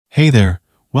Hey there,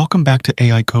 welcome back to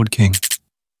AI Code King.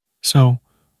 So,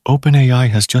 OpenAI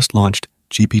has just launched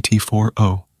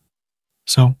GPT-4O.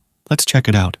 So, let's check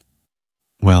it out.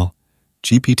 Well,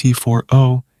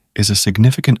 GPT-4O is a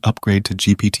significant upgrade to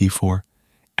GPT-4,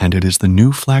 and it is the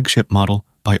new flagship model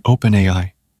by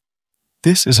OpenAI.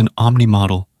 This is an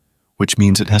omnimodel, which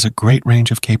means it has a great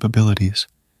range of capabilities.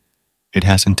 It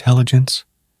has intelligence,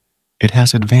 it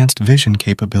has advanced vision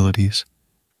capabilities,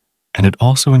 and it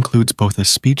also includes both a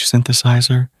speech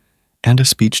synthesizer and a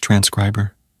speech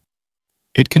transcriber.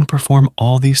 It can perform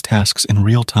all these tasks in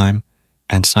real time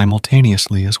and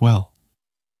simultaneously as well.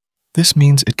 This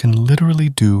means it can literally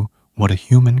do what a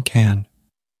human can.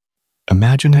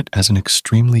 Imagine it as an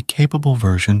extremely capable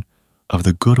version of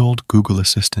the good old Google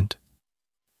Assistant.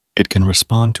 It can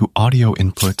respond to audio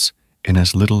inputs in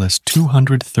as little as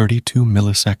 232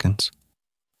 milliseconds,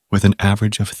 with an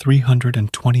average of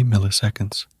 320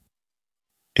 milliseconds.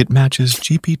 It matches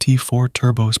GPT-4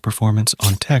 Turbo's performance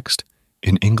on text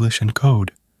in English and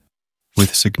code,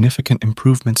 with significant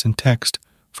improvements in text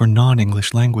for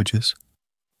non-English languages,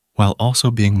 while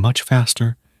also being much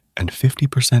faster and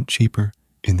 50% cheaper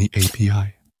in the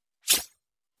API.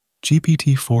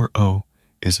 GPT-4o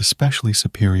is especially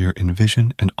superior in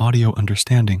vision and audio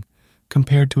understanding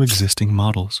compared to existing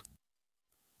models.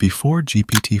 Before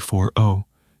GPT-4o,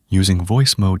 using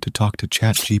voice mode to talk to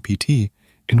ChatGPT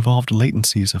involved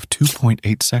latencies of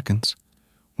 2.8 seconds,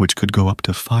 which could go up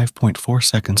to 5.4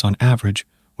 seconds on average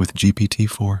with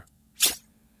GPT-4.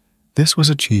 This was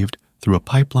achieved through a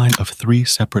pipeline of 3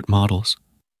 separate models.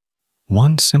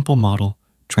 One simple model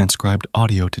transcribed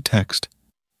audio to text.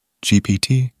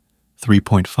 GPT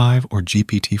 3.5 or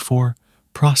GPT-4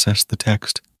 processed the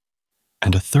text,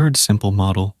 and a third simple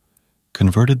model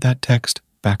converted that text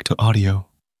back to audio.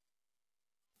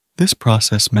 This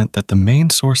process meant that the main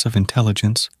source of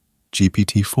intelligence,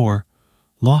 GPT-4,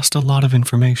 lost a lot of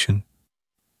information.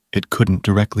 It couldn't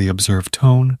directly observe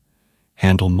tone,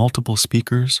 handle multiple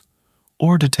speakers,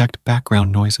 or detect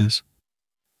background noises,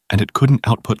 and it couldn't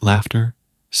output laughter,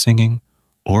 singing,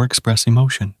 or express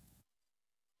emotion.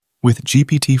 With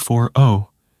GPT-4o,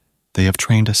 they have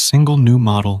trained a single new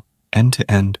model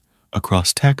end-to-end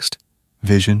across text,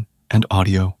 vision, and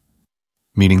audio,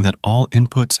 meaning that all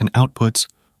inputs and outputs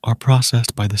are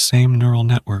processed by the same neural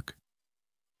network.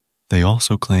 They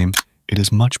also claim it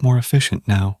is much more efficient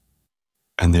now,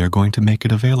 and they are going to make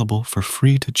it available for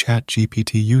free to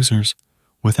ChatGPT users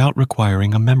without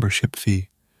requiring a membership fee,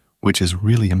 which is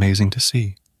really amazing to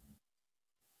see.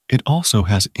 It also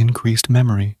has increased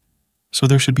memory, so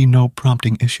there should be no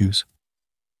prompting issues.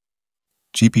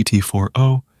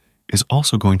 GPT-4o is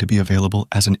also going to be available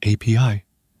as an API.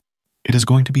 It is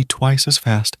going to be twice as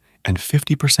fast and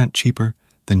 50% cheaper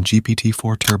than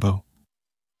GPT-4 Turbo.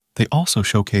 They also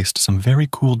showcased some very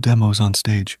cool demos on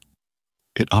stage.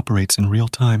 It operates in real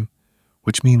time,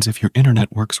 which means if your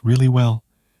internet works really well,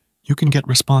 you can get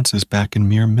responses back in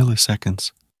mere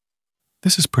milliseconds.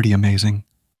 This is pretty amazing.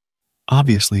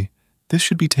 Obviously, this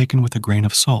should be taken with a grain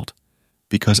of salt,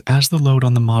 because as the load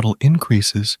on the model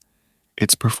increases,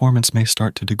 its performance may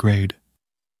start to degrade.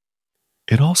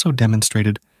 It also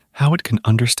demonstrated how it can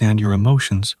understand your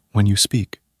emotions when you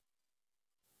speak.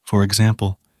 For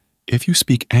example, if you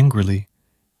speak angrily,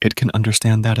 it can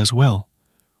understand that as well,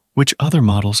 which other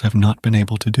models have not been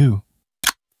able to do.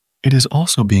 It is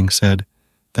also being said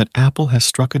that Apple has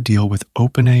struck a deal with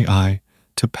OpenAI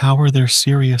to power their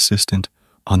Siri assistant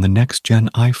on the next-gen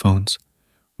iPhones,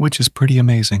 which is pretty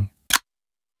amazing.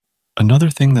 Another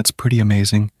thing that's pretty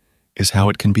amazing is how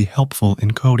it can be helpful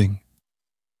in coding.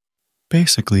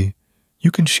 Basically,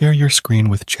 you can share your screen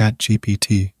with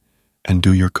ChatGPT and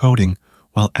do your coding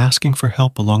while asking for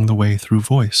help along the way through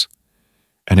voice,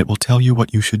 and it will tell you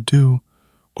what you should do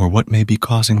or what may be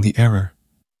causing the error.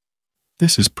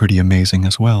 This is pretty amazing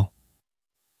as well.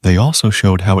 They also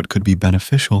showed how it could be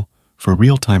beneficial for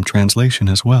real-time translation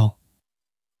as well.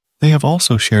 They have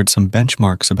also shared some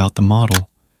benchmarks about the model,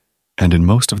 and in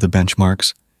most of the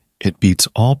benchmarks, it beats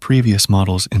all previous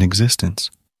models in existence,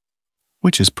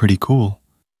 which is pretty cool.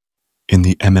 In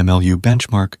the MMLU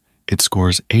benchmark, it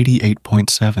scores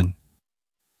 88.7.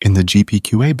 In the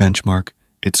GPQA benchmark,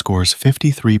 it scores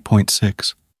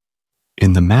 53.6.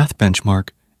 In the math benchmark,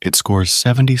 it scores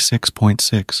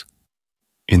 76.6.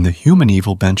 In the human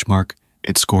evil benchmark,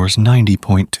 it scores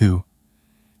 90.2.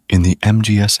 In the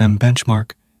MGSM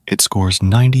benchmark, it scores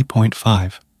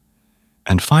 90.5.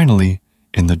 And finally,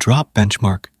 in the drop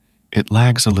benchmark, it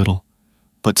lags a little,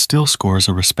 but still scores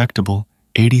a respectable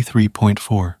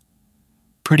 83.4.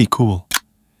 Pretty cool.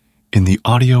 In the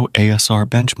audio ASR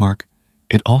benchmark,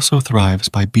 it also thrives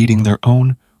by beating their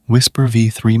own Whisper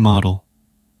v3 model.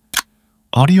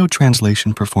 Audio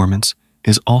translation performance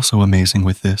is also amazing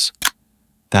with this.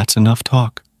 That's enough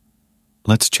talk.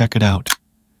 Let's check it out.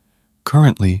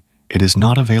 Currently, it is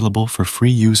not available for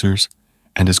free users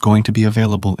and is going to be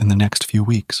available in the next few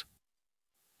weeks.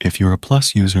 If you're a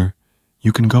Plus user,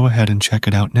 you can go ahead and check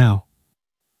it out now.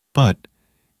 But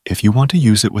if you want to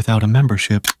use it without a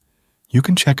membership, you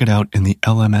can check it out in the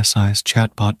LMSI's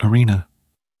chatbot arena.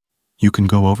 You can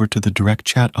go over to the direct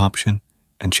chat option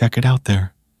and check it out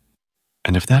there.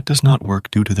 And if that does not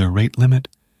work due to their rate limit,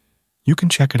 you can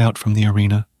check it out from the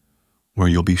arena, where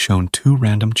you'll be shown 2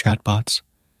 random chatbots,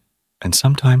 and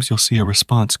sometimes you'll see a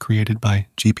response created by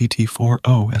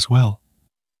GPT-4O as well.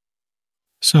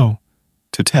 So,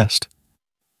 to test,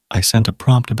 I sent a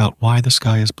prompt about why the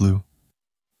sky is blue.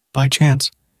 By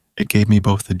chance, it gave me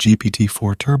both the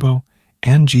GPT-4 Turbo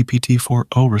and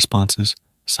GPT-4O responses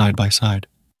side by side.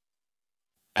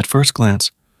 At first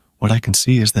glance, what I can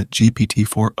see is that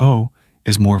GPT-4O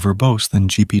is more verbose than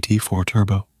GPT-4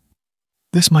 Turbo.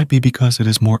 This might be because it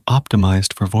is more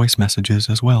optimized for voice messages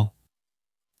as well.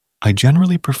 I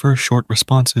generally prefer short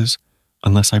responses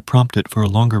unless I prompt it for a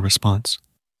longer response,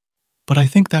 but I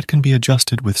think that can be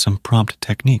adjusted with some prompt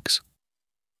techniques.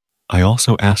 I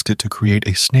also asked it to create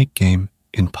a snake game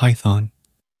in Python,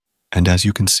 and as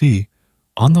you can see,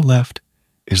 on the left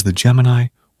is the Gemini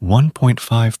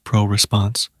 1.5 Pro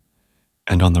response,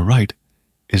 and on the right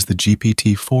is the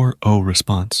GPT-4O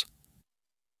response.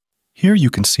 Here you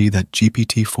can see that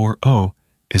GPT-4O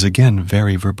is again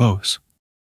very verbose.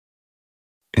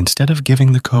 Instead of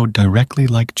giving the code directly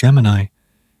like Gemini,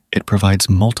 it provides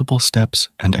multiple steps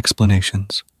and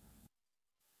explanations.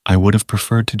 I would have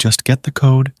preferred to just get the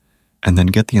code and then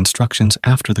get the instructions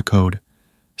after the code,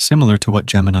 similar to what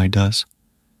Gemini does.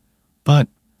 But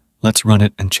let's run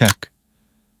it and check.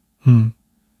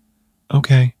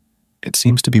 Okay, it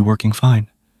seems to be working fine.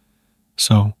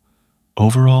 So,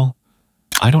 overall,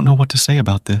 I don't know what to say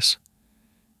about this.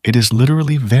 It is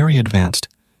literally very advanced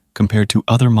compared to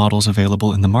other models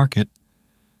available in the market.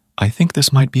 I think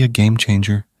this might be a game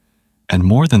changer, and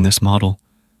more than this model,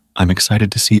 I'm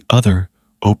excited to see other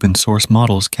open source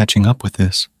models catching up with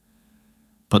this.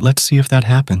 But let's see if that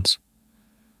happens.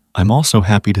 I'm also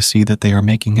happy to see that they are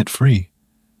making it free.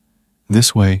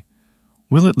 This way,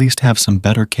 we'll at least have some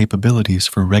better capabilities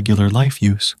for regular life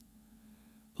use.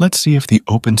 Let's see if the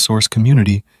open source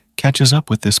community catches up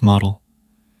with this model.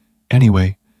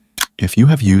 Anyway, if you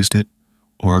have used it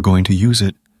or are going to use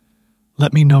it,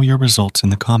 let me know your results in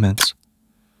the comments.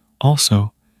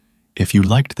 Also, if you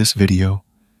liked this video,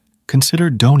 consider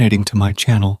donating to my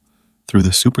channel through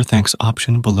the Super Thanks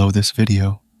option below this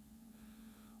video.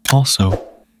 Also,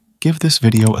 give this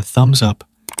video a thumbs up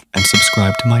and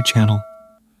subscribe to my channel.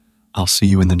 I'll see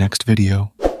you in the next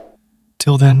video.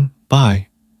 Till then, bye.